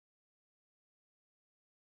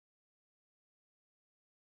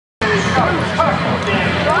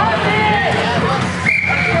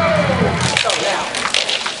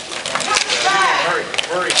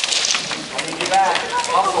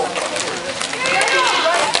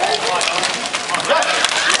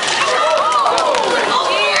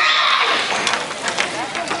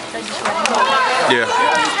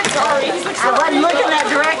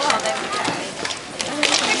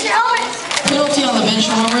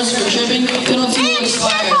tripping penalty will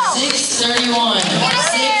expire. 6:31.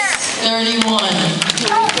 6:31.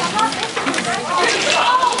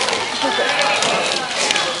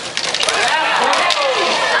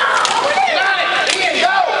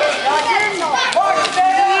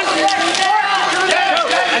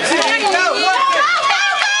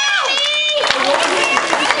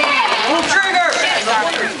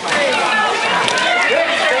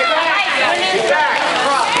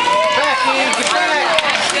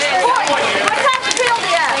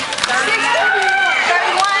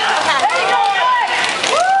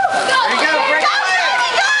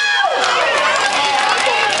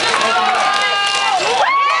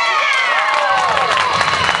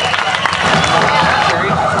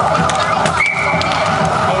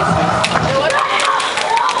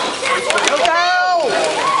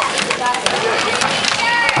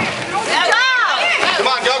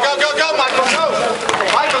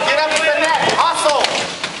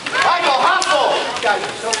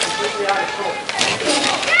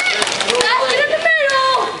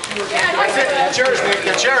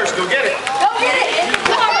 It's yours, go get it. Go get it.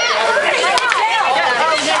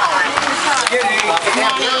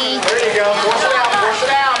 There you go. Force it out, force it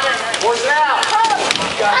out. Force it out.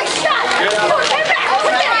 I shot. Get back.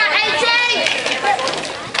 Come on, AJ.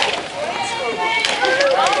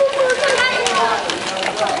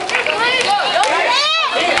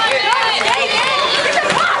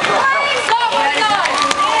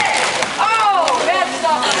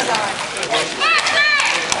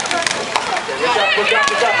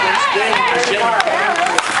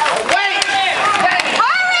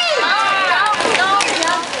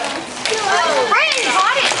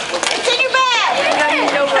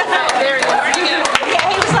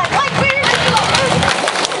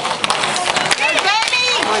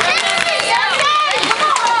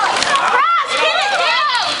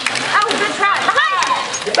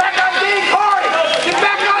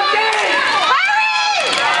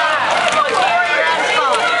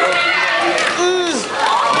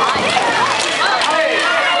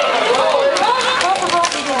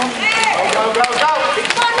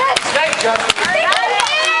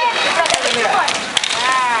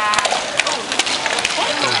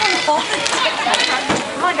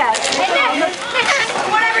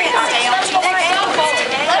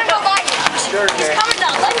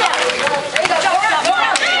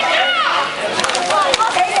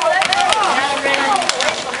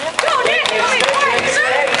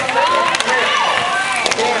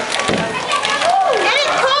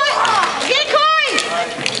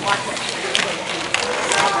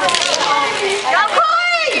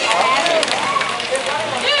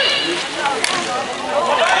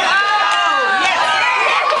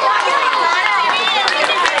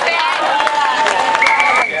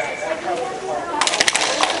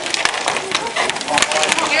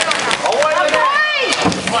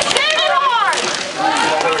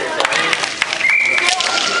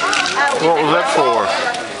 What was that for?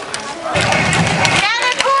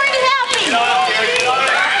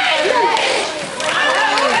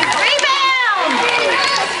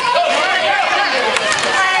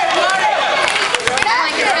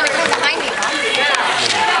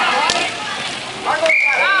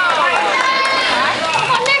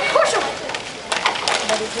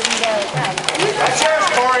 That's yours,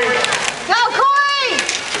 Corey. Go, Corey!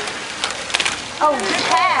 Oh, good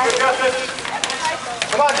pass.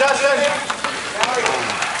 Come on, Justin.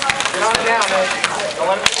 Get on it now, man. Don't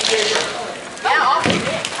let him get you. Yeah,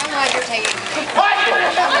 I'm glad you're taking it. What? Get in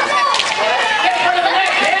front of the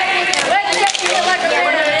net, man. Let's get you like a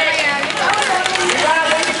man. You gotta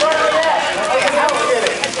leave in front of the net. Let him help get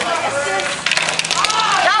it.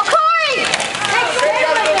 Go, Corey!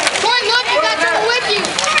 Corey, look, you got someone with you.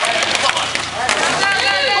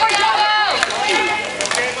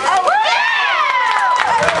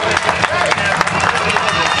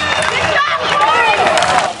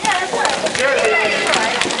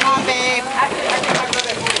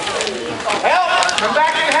 Come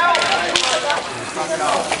back and help!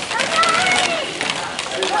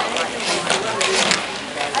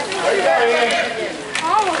 There you go, Ian.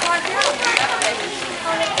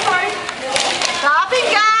 Stop it,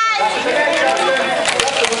 guys!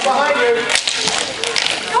 Who's behind you?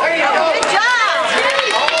 There you go! Good job!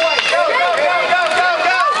 All the way! Go, go, go, go, go,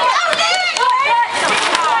 go!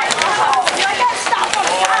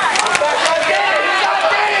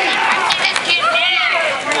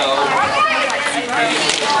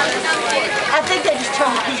 I think they just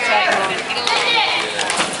turned the piece back on.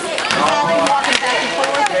 Walking back and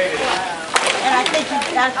forth. And I think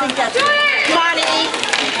that's it. Come on, Eddie.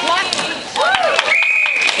 What?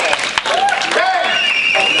 Hey!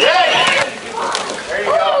 Hey! There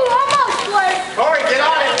you go.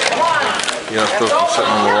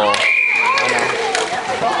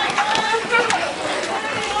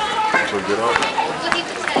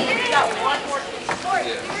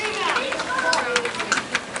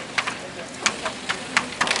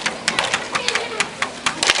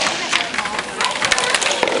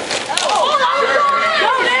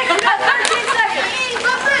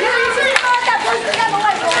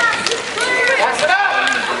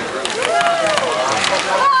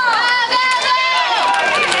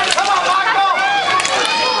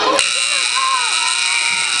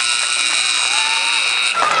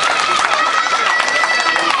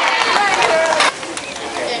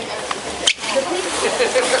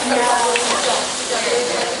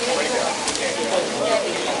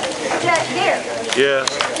 Yeah.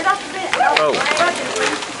 Get off the bed. Oh. Oh.